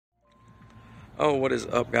Oh, what is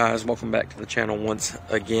up, guys? Welcome back to the channel once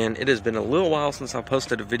again. It has been a little while since I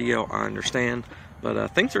posted a video, I understand, but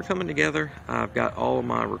things are coming together. I've got all of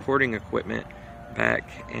my recording equipment back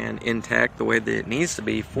and intact the way that it needs to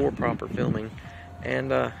be for proper filming,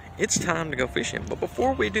 and it's time to go fishing. But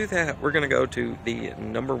before we do that, we're going to go to the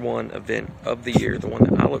 #1 event of the year, the one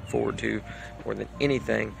that I look forward to more than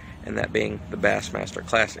anything, and that being the Bassmaster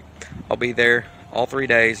Classic. I'll be there all 3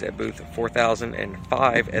 days at booth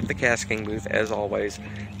 4005 at the KastKing booth, as always,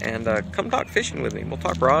 and come talk fishing with me. We'll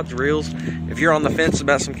talk rods, reels. If you're on the fence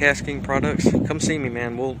about some KastKing products, come see me,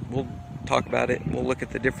 man. We'll talk about it. We'll look at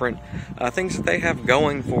the different things that they have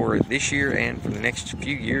going for this year and for the next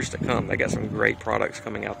few years to come. They got some great products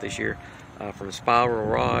coming out this year. From spiral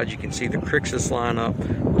rods, you can see the Crixus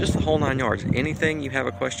lineup, just the whole 9 yards. Anything you have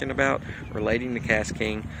a question about relating to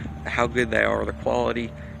KastKing, how good they are, the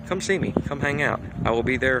quality, come see me, come hang out. I will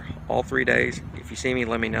be there all 3 days. If you see me,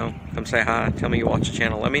 let me know. Come say hi, tell me you watch the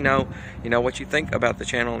channel. Let me know, what you think about the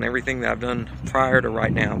channel and everything that I've done prior to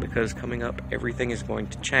right now, because coming up, everything is going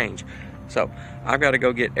to change. So I've got to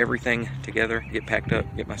go get everything together, get packed up,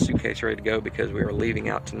 get my suitcase ready to go, because we are leaving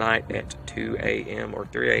out tonight at 2 a.m. or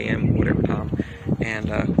 3 a.m., whatever time,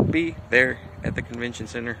 and be there at the convention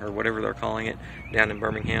center, or whatever they're calling it, down in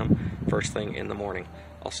Birmingham, first thing in the morning.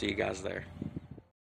 I'll see you guys there.